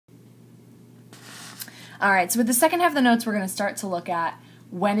All right, so with the second half of the notes, we're going to start to look at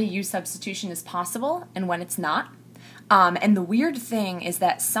when a u substitution is possible and when it's not. And the weird thing is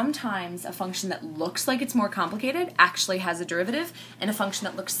that sometimes a function that looks like it's more complicated actually has a derivative, and a function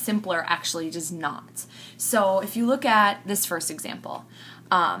that looks simpler actually does not. So if you look at this first example,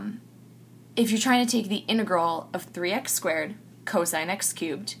 if you're trying to take the integral of 3x squared cosine x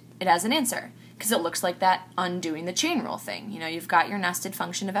cubed, it has an answer, because it looks like that undoing the chain rule thing. You know, you've got your nested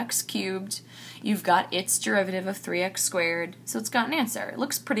function of x cubed, you've got its derivative of 3x squared, so it's got an answer. It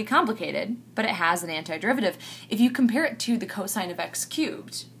looks pretty complicated, but it has an antiderivative. If you compare it to the cosine of x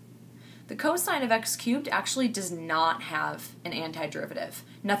cubed, the cosine of x cubed actually does not have an antiderivative,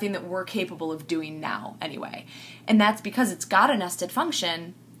 nothing that we're capable of doing now anyway. And that's because it's got a nested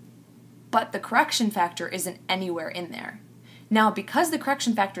function, but the correction factor isn't anywhere in there. Now, because the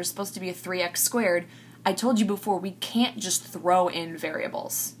correction factor is supposed to be a 3x squared, I told you before we can't just throw in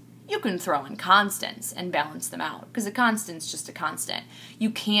variables. You can throw in constants and balance them out, because a constant's just a constant.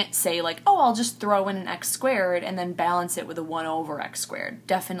 You can't say like, oh, I'll just throw in an x squared and then balance it with a 1 over x squared.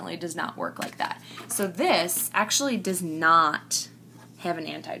 Definitely does not work like that. So this actually does not have an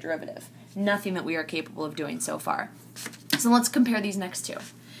antiderivative. Nothing that we are capable of doing so far. So let's compare these next two.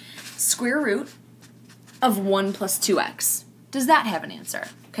 Square root of 1 plus 2x. Does that have an answer?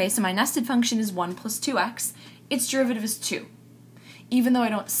 Okay, so my nested function is 1 plus 2x. Its derivative is 2. Even though I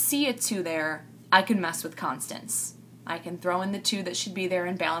don't see a 2 there, I can mess with constants. I can throw in the 2 that should be there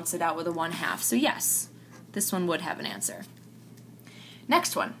and balance it out with a 1/2. So yes, this one would have an answer.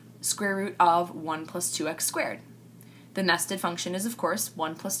 Next one, square root of 1 plus 2x squared. The nested function is, of course,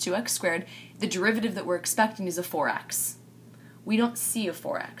 1 plus 2x squared. The derivative that we're expecting is a 4x. We don't see a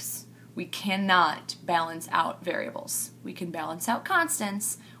 4x. We cannot balance out variables. We can balance out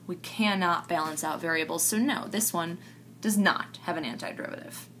constants. We cannot balance out variables. So no, this one does not have an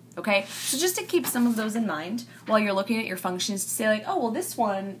antiderivative. Okay? So just to keep some of those in mind while you're looking at your functions, to say like, oh, well, this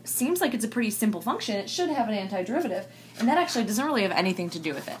one seems like it's a pretty simple function. It should have an antiderivative. And that actually doesn't really have anything to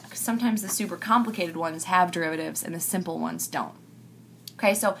do with it, because sometimes the super complicated ones have derivatives and the simple ones don't.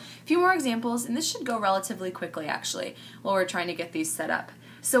 Okay, so a few more examples, and this should go relatively quickly actually while we're trying to get these set up.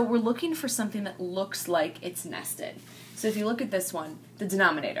 So we're looking for something that looks like it's nested. So if you look at this one, the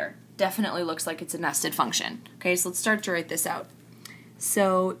denominator definitely looks like it's a nested function. Okay, so let's start to write this out.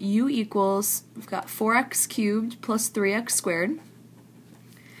 So u equals, we've got 4x cubed plus 3x squared.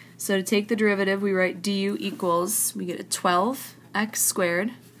 So to take the derivative, we write du equals, we get a 12x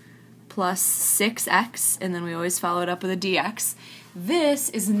squared plus 6x, and then we always follow it up with a dx. This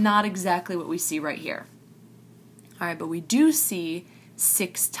is not exactly what we see right here. All right, but we do see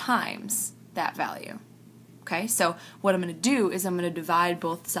 6 times that value. Okay, so what I'm going to do is I'm going to divide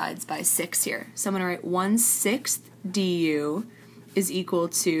both sides by 6 here. So I'm going to write 1/6 du is equal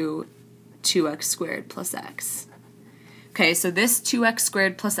to 2x squared plus x. Okay, so this 2x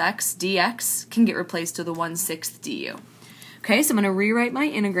squared plus x dx can get replaced with a 1/6 du. Okay, so I'm going to rewrite my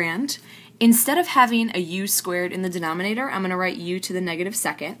integrand. Instead of having a u squared in the denominator, I'm going to write u to the negative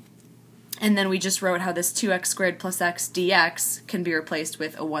second. And then we just wrote how this 2x squared plus x dx can be replaced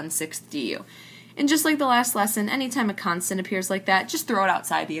with a 1/6 du. And just like the last lesson, anytime a constant appears like that, just throw it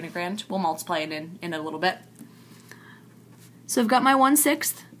outside the integrand. We'll multiply it in a little bit. So I've got my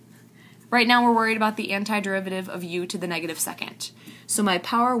 1/6. Right now we're worried about the antiderivative of u to the negative second. So my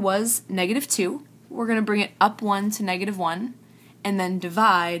power was negative 2. We're going to bring it up 1 to negative 1, and then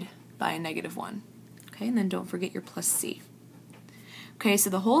divide by a negative 1. Okay, and then don't forget your plus c. Okay,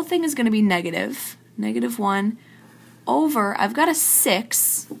 so the whole thing is going to be negative 1 over, I've got a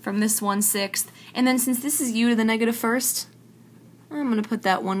 6 from this 1/6, and then since this is u to the negative first, I'm going to put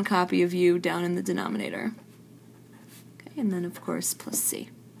that 1 copy of u down in the denominator. Okay, and then of course plus c.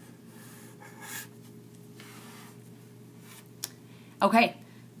 Okay,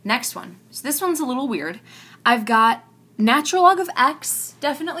 next one. So this one's a little weird. I've got natural log of x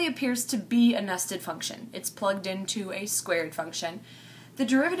definitely appears to be a nested function. It's plugged into a squared function. The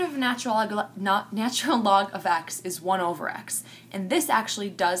derivative of natural log of x is 1 over x, and this actually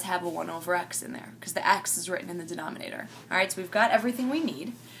does have a 1 over x in there, because the x is written in the denominator. Alright, so we've got everything we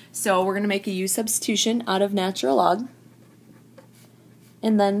need. So we're going to make a u substitution out of natural log.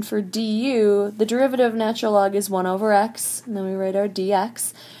 And then for du, the derivative of natural log is 1 over x, and then we write our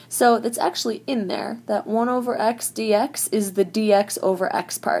dx. So that's actually in there. That 1 over x dx is the dx over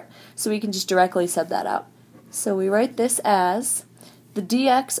x part. So we can just directly sub that out. So we write this as the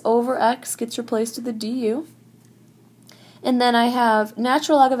dx over x gets replaced with the du. And then I have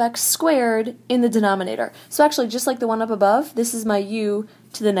natural log of x squared in the denominator. So actually, just like the one up above, this is my u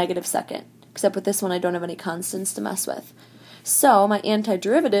to the negative second. Except with this one, I don't have any constants to mess with. So my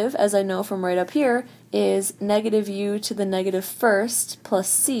antiderivative, as I know from right up here, is negative u to the negative first plus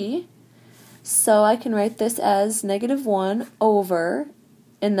c. So I can write this as negative 1 over,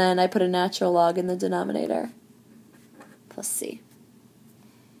 and then I put a natural log in the denominator, plus c.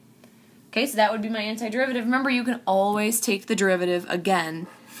 Okay, so that would be my antiderivative. Remember, you can always take the derivative again,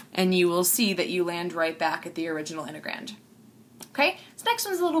 and you will see that you land right back at the original integrand. Okay, this next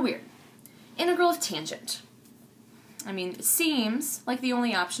one's a little weird. Integral of tangent. I mean, it seems like the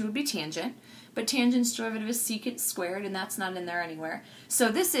only option would be tangent, but tangent's derivative is secant squared, and that's not in there anywhere.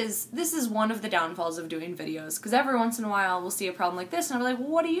 So this is one of the downfalls of doing videos, because every once in a while we'll see a problem like this, and I'll be like, well,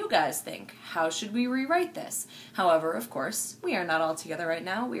 what do you guys think? How should we rewrite this? However, of course, we are not all together right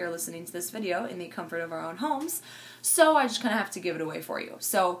now. We are listening to this video in the comfort of our own homes, so I just kind of have to give it away for you.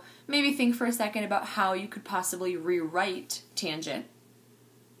 So maybe think for a second about how you could possibly rewrite tangent.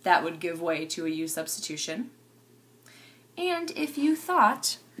 That would give way to a u substitution. And if you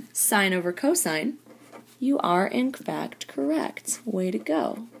thought sine over cosine, you are in fact correct. Way to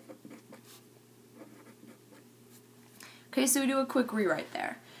go. Okay, so we do a quick rewrite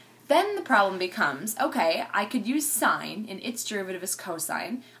there. Then the problem becomes, okay, I could use sine and its derivative is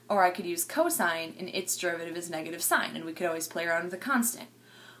cosine, or I could use cosine and its derivative is negative sine, and we could always play around with the constant.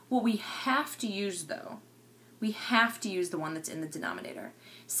 What we have to use, though, we have to use the one that's in the denominator.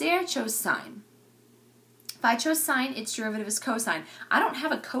 Say I chose sine. If I chose sine, its derivative is cosine. I don't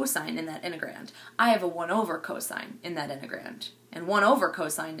have a cosine in that integrand. I have a 1 over cosine in that integrand. And 1 over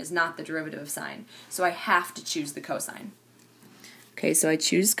cosine is not the derivative of sine. So I have to choose the cosine. Okay, so I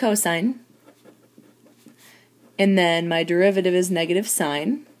choose cosine. And then my derivative is negative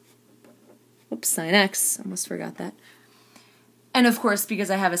sine. Oops, sine x. Almost forgot that. And of course, because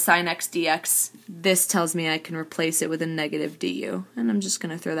I have a sine x dx, this tells me I can replace it with a negative du. And I'm just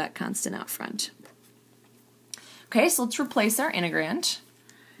going to throw that constant out front. Okay, so let's replace our integrand.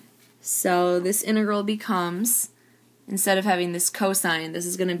 So this integral becomes, instead of having this cosine, this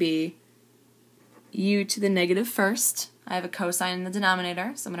is going to be u to the negative first. I have a cosine in the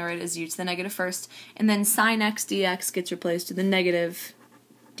denominator, so I'm going to write it as u to the negative first. And then sine x dx gets replaced with the negative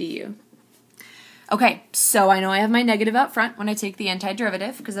du. Okay, so I know I have my negative out front when I take the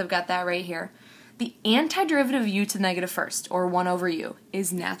antiderivative, because I've got that right here. The antiderivative of u to the negative first, or 1 over u,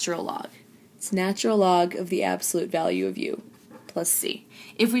 is natural log. It's natural log of the absolute value of u plus c.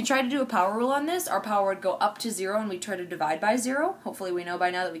 If we try to do a power rule on this, our power would go up to 0 and we try to divide by 0. Hopefully we know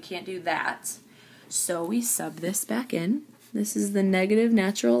by now that we can't do that. So we sub this back in. This is the negative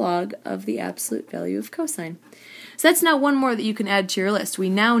natural log of the absolute value of cosine. So that's now one more that you can add to your list. We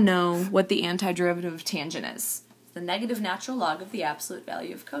now know what the antiderivative of tangent is. It's the negative natural log of the absolute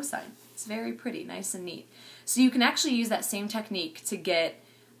value of cosine. It's very pretty, nice and neat. So you can actually use that same technique to get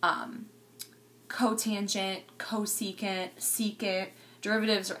cotangent, cosecant, secant,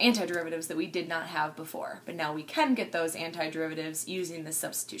 derivatives or antiderivatives that we did not have before. But now we can get those antiderivatives using the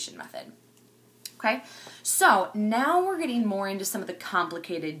substitution method. Okay, so now we're getting more into some of the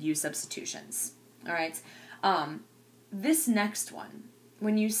complicated u substitutions. All right, this next one,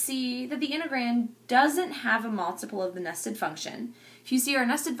 when you see that the integrand doesn't have a multiple of the nested function, if you see our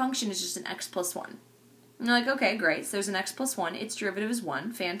nested function is just an x plus 1. And you're like, okay, great, so there's an x plus 1, its derivative is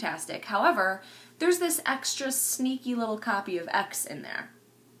 1, fantastic. However, there's this extra sneaky little copy of x in there.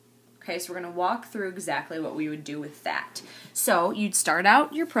 Okay, so we're going to walk through exactly what we would do with that. So you'd start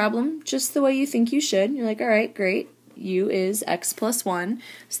out your problem just the way you think you should. You're like, all right, great, u is x plus 1,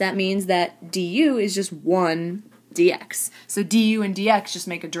 so that means that du is just 1 dx. So du and dx just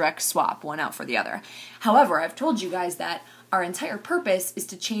make a direct swap, one out for the other. However, I've told you guys that our entire purpose is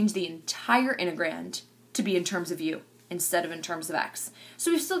to change the entire integrand to be in terms of u instead of in terms of x.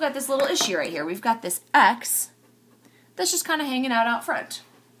 So we've still got this little issue right here. We've got this x that's just kind of hanging out front.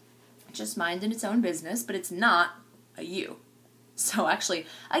 Just minding its own business, but it's not a u. So actually,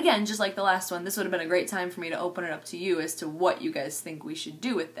 again, just like the last one, this would have been a great time for me to open it up to you as to what you guys think we should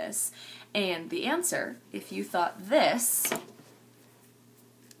do with this. And the answer, if you thought this,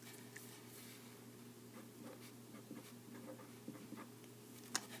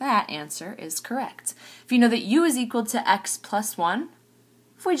 that answer is correct. If you know that u is equal to x plus 1,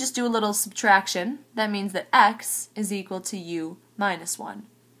 if we just do a little subtraction, that means that x is equal to u minus 1.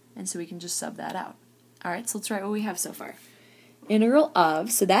 And so we can just sub that out. All right, so let's write what we have so far. Integral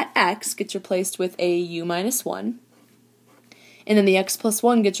of, so that x gets replaced with a u minus 1, and then the x plus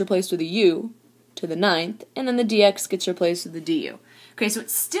 1 gets replaced with a u to the 9th, and then the dx gets replaced with the du. Okay, so it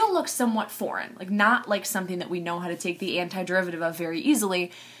still looks somewhat foreign, like not like something that we know how to take the antiderivative of very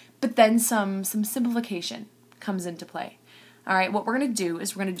easily, but then some simplification comes into play. All right, what we're going to do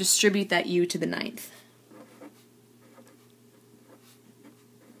is we're going to distribute that u to the 9th.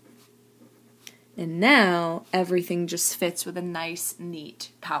 And now everything just fits with a nice, neat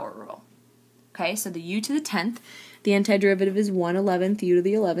power rule. Okay, so the u to the 10th, the antiderivative is 1/11th u to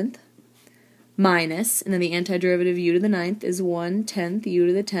the 11th, minus, and then the antiderivative u to the 9th is 1/10th u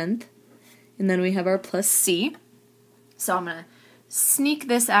to the 10th, and then we have our plus c. So I'm going to sneak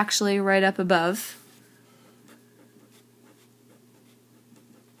this actually right up above.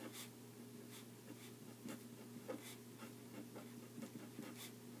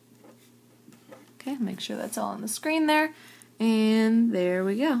 Okay, make sure that's all on the screen there. And there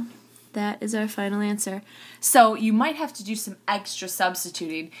we go. That is our final answer. So you might have to do some extra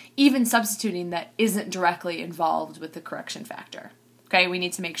substituting, even substituting that isn't directly involved with the correction factor. Okay, we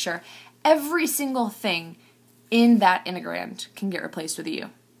need to make sure every single thing in that integrand can get replaced with a u.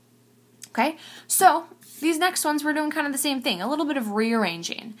 Okay, so these next ones we're doing kind of the same thing, a little bit of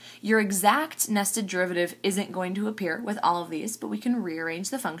rearranging. Your exact nested derivative isn't going to appear with all of these, but we can rearrange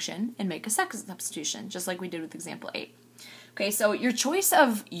the function and make a second substitution, just like we did with example 8. Okay, so your choice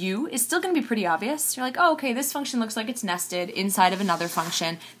of u is still going to be pretty obvious. You're like, oh, okay, this function looks like it's nested inside of another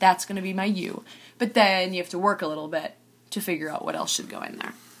function. That's going to be my u. But then you have to work a little bit to figure out what else should go in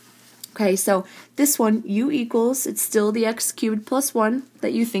there. Okay, so this one, u equals, it's still the x cubed plus 1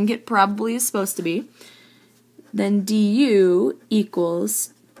 that you think it probably is supposed to be. Then du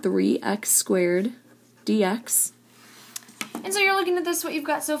equals 3x squared dx. And so you're looking at this, what you've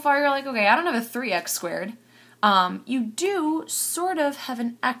got so far, you're like, okay, I don't have a 3x squared. You do sort of have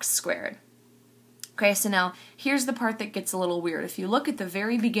an x squared. Okay, so now here's the part that gets a little weird. If you look at the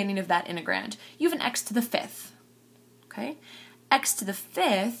very beginning of that integrand, you have an x to the 5th. Okay? X to the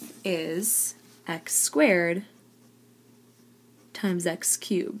 5th is x squared times x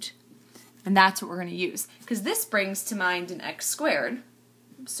cubed. And that's what we're going to use. Because this brings to mind an x squared,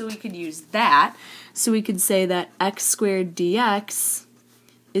 so we could use that. So we could say that x squared dx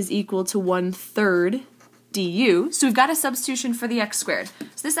is equal to 1/3 du. So we've got a substitution for the x squared.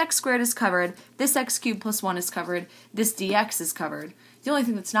 So this x squared is covered, this x cubed plus 1 is covered, this dx is covered. The only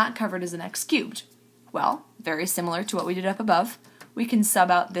thing that's not covered is an x cubed. Well, very similar to what we did up above, we can sub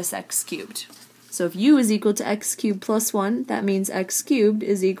out this x cubed. So if u is equal to x cubed plus 1, that means x cubed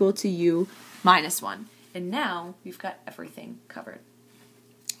is equal to u minus 1. And now we've got everything covered.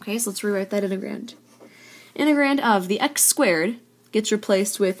 Okay, so let's rewrite that integrand. Integrand of the x squared gets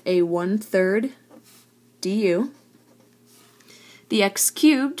replaced with a 1/3 du. The x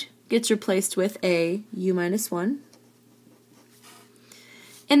cubed gets replaced with a u minus 1.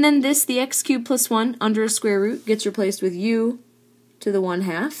 And then this, the x cubed plus 1 under a square root, gets replaced with u to the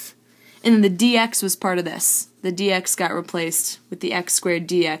 1/2. And then the dx was part of this. The dx got replaced with the x squared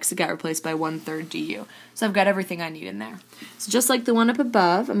dx. It got replaced by 1/3 du. So I've got everything I need in there. So just like the one up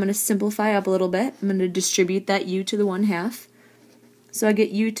above, I'm going to simplify up a little bit. I'm going to distribute that u to the 1/2. So I get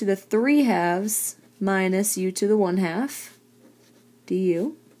u to the 3/2 minus u to the 1/2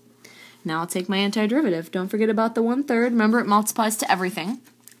 du. Now I'll take my antiderivative. Don't forget about the 1/3. Remember, it multiplies to everything.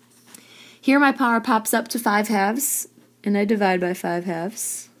 Here my power pops up to 5/2, and I divide by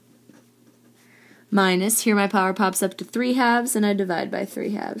 5/2. Minus, here my power pops up to 3/2, and I divide by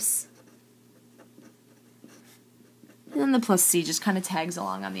 3/2. And then the plus c just kind of tags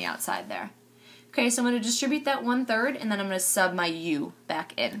along on the outside there. Okay, so I'm going to distribute that 1/3, and then I'm going to sub my u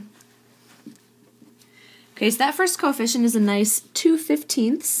back in. Okay, so that first coefficient is a nice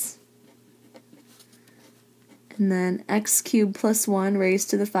 2/15. And then x cubed plus 1 raised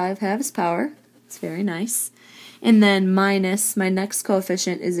to the 5/2 power. It's very nice. And then minus, my next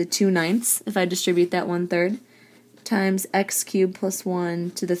coefficient is a 2/9 if I distribute that 1/3, times x cubed plus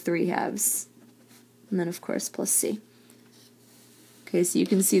 1 to the 3/2. And then, of course, plus c. Okay, so you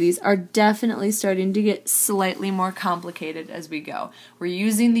can see these are definitely starting to get slightly more complicated as we go. We're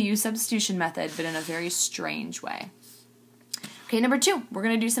using the u substitution method, but in a very strange way. Okay, number 2, we're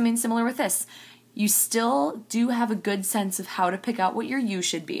going to do something similar with this. You still do have a good sense of how to pick out what your u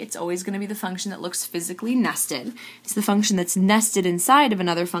should be. It's always going to be the function that looks physically nested. It's the function that's nested inside of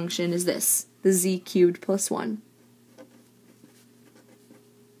another function is this, the z cubed plus 1.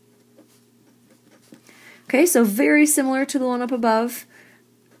 Okay, so very similar to the one up above.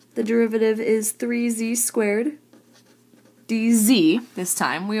 The derivative is 3z squared dz this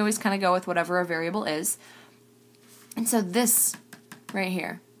time. We always kind of go with whatever our variable is. And so this right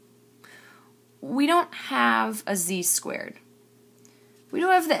here, we don't have a z squared. We do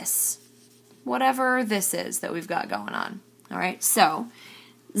have this, whatever this is that we've got going on. All right, so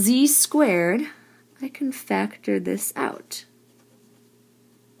z squared, I can factor this out.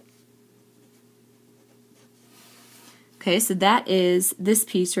 Okay, so that is this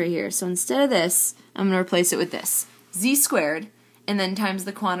piece right here. So instead of this, I'm going to replace it with this. Z squared and then times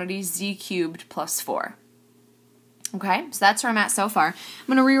the quantity z cubed plus 4. Okay, so that's where I'm at so far. I'm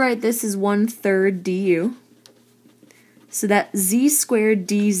going to rewrite this as 1/3 du. So that z squared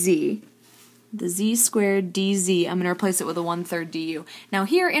dz, the z squared dz, I'm going to replace it with a 1/3 du. Now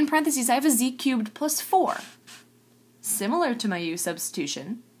here in parentheses I have a z cubed plus 4. Similar to my u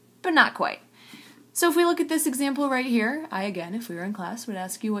substitution, but not quite. So if we look at this example right here, I again, if we were in class, would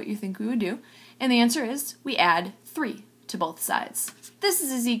ask you what you think we would do. And the answer is we add 3 to both sides. This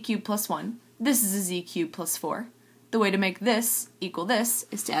is a z cubed plus 1. This is a z cubed plus 4. The way to make this equal this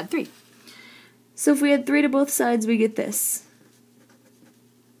is to add 3. So if we add 3 to both sides, we get this.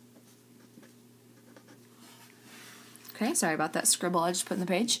 Okay, sorry about that scribble I just put in the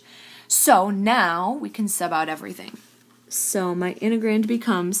page. So now we can sub out everything. So my integrand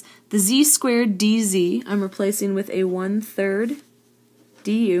becomes the z squared dz, I'm replacing with a 1/3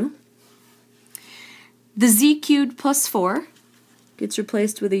 du. The z cubed plus 4 gets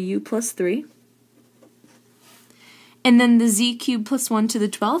replaced with a u plus 3. And then the z cubed plus 1 to the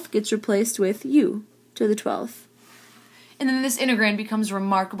 12th gets replaced with u to the 12th. And then this integrand becomes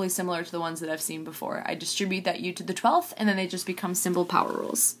remarkably similar to the ones that I've seen before. I distribute that u to the 12th, and then they just become simple power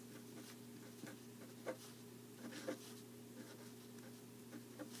rules.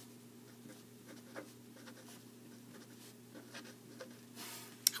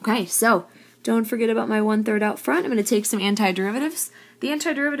 Okay, so don't forget about my 1/3 out front. I'm going to take some antiderivatives. The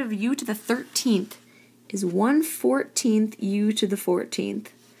antiderivative of u to the 13th is 1/14 u to the 14th.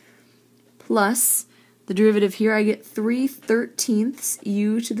 Plus, the derivative here, I get 3/13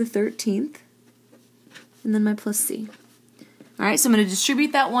 u to the 13th. And then my plus c. Alright, so I'm going to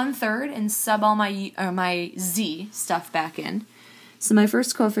distribute that 1/3 and sub all my z stuff back in. So my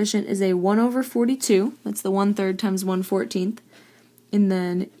first coefficient is a 1/42. That's the 1/3 times 1/14. And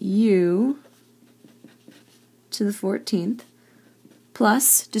then u to the 14th,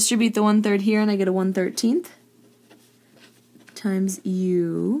 plus, distribute the 1/3 here and I get a 1/13 times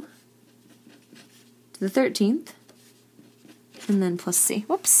u to the 13th, and then plus c.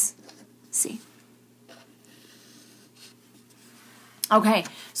 Whoops, c. Okay,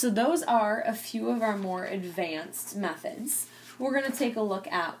 so those are a few of our more advanced methods. We're going to take a look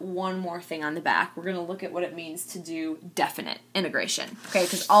at one more thing on the back. We're going to look at what it means to do definite integration, okay?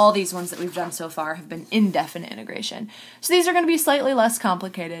 Because all these ones that we've done so far have been indefinite integration. So these are going to be slightly less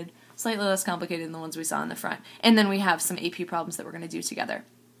complicated than the ones we saw in the front. And then we have some AP problems that we're going to do together.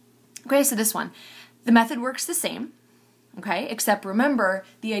 Okay, so this one. The method works the same, okay? Except remember,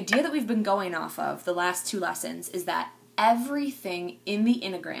 the idea that we've been going off of the last 2 lessons is that everything in the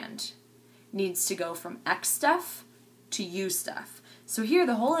integrand needs to go from x stuff to u stuff. So here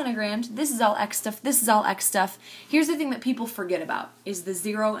the whole integrand, this is all x stuff, this is all x stuff. Here's the thing that people forget about, is the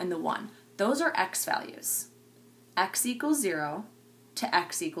 0 and the 1. Those are x values. X equals 0 to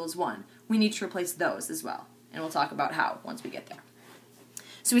x equals 1. We need to replace those as well, and we'll talk about how once we get there.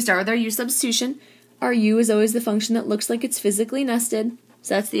 So we start with our u substitution. Our u is always the function that looks like it's physically nested,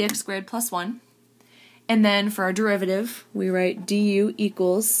 so that's the x squared plus 1. And then for our derivative, we write du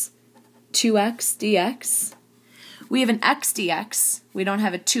equals 2x dx. We have an x dx. We don't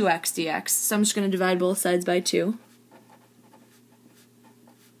have a 2x dx, so I'm just going to divide both sides by 2.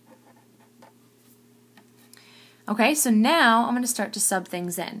 Okay, so now I'm going to start to sub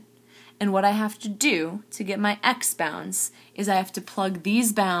things in. And what I have to do to get my x bounds is I have to plug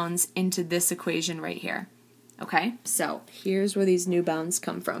these bounds into this equation right here. Okay, so here's where these new bounds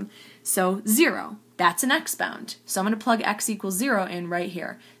come from. So 0, that's an x bound. So I'm going to plug x equals 0 in right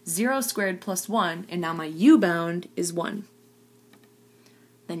here. 0 squared plus 1, and now my u bound is 1.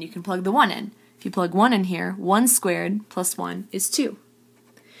 Then you can plug the 1 in. If you plug 1 in here, 1 squared plus 1 is 2.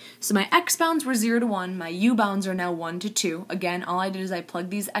 So my x bounds were 0 to 1, my u bounds are now 1 to 2. Again, all I did is I plugged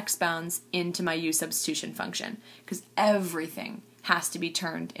these x bounds into my u substitution function, because everything has to be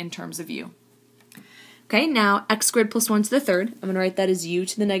turned in terms of u. Okay, now x squared plus 1 to the 3rd, I'm going to write that as u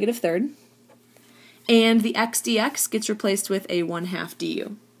to the negative 3rd. And the x dx gets replaced with a 1/2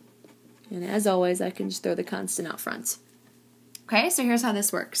 du. And as always, I can just throw the constant out front. Okay, so here's how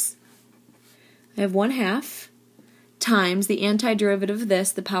this works. I have 1/2 times the antiderivative of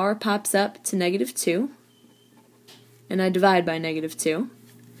this, the power pops up to negative 2, and I divide by negative 2.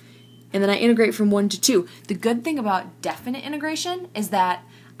 And then I integrate from 1 to 2. The good thing about definite integration is that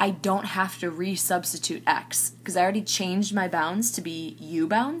I don't have to resubstitute x, because I already changed my bounds to be u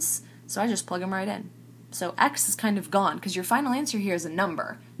bounds, so I just plug them right in. So x is kind of gone, because your final answer here is a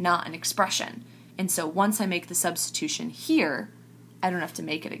number, not an expression. And so once I make the substitution here, I don't have to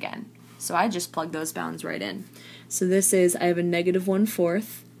make it again. So I just plug those bounds right in. So this is, I have a negative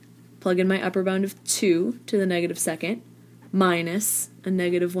 1/4, plug in my upper bound of 2 to the negative 2nd, minus a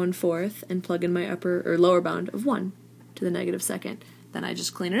negative 1/4 and plug in my upper or lower bound of 1 to the negative second. Then I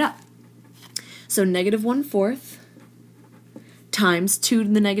just clean it up. So negative 1/4 times 2 to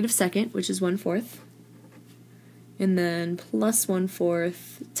the negative second, which is 1/4, and then plus 1/4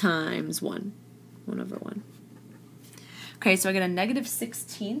 times 1 over 1. Okay, so I get a negative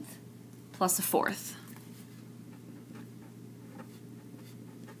 16th plus a 4th.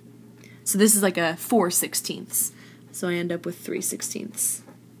 So this is like a 4/16. So I end up with 3/16.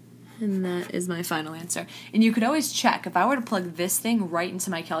 And that is my final answer. And you could always check, if I were to plug this thing right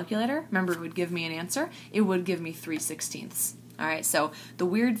into my calculator, remember it would give me an answer, it would give me 3/16. All right, so the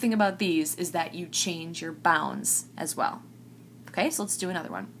weird thing about these is that you change your bounds as well. Okay, so let's do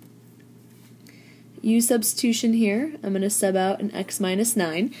another one. U substitution here, I'm going to sub out an x minus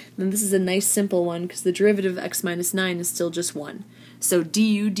 9. Then this is a nice simple one because the derivative of x minus 9 is still just 1. So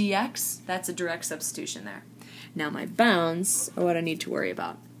du dx, that's a direct substitution there. Now my bounds are what I need to worry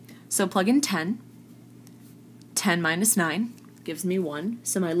about. So plug in 10. 10 minus 9 gives me 1.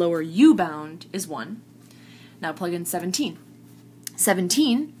 So my lower u bound is 1. Now plug in 17.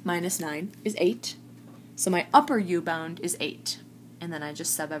 17 minus 9 is 8. So my upper u bound is 8. And then I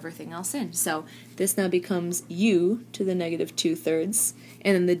just sub everything else in. So this now becomes u to the negative 2/3.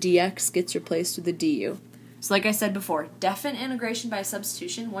 And then the dx gets replaced with the du. So like I said before, definite integration by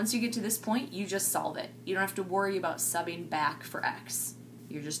substitution, once you get to this point, you just solve it. You don't have to worry about subbing back for x.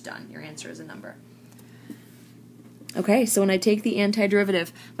 You're just done. Your answer is a number. Okay, so when I take the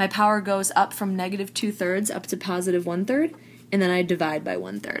antiderivative, my power goes up from negative 2/3 up to positive 1/3, and then I divide by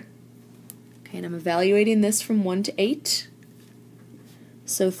 1/3. Okay, and I'm evaluating this from 1 to 8.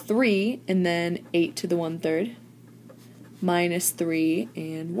 So 3, and then 8 to the 1/3, minus 3,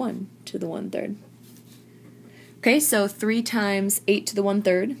 and 1 to the 1/3. Okay, so 3 times 8 to the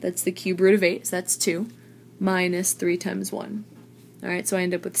 1/3, that's the cube root of 8, so that's 2, minus 3 times 1. All right, so I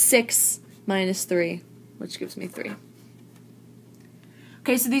end up with 6 minus 3, which gives me 3.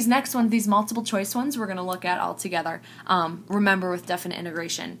 Okay, so these next ones, these multiple choice ones, we're going to look at all together. Remember with definite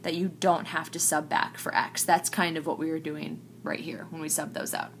integration that you don't have to sub back for x. That's kind of what we were doing right here when we sub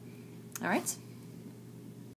those out. All right?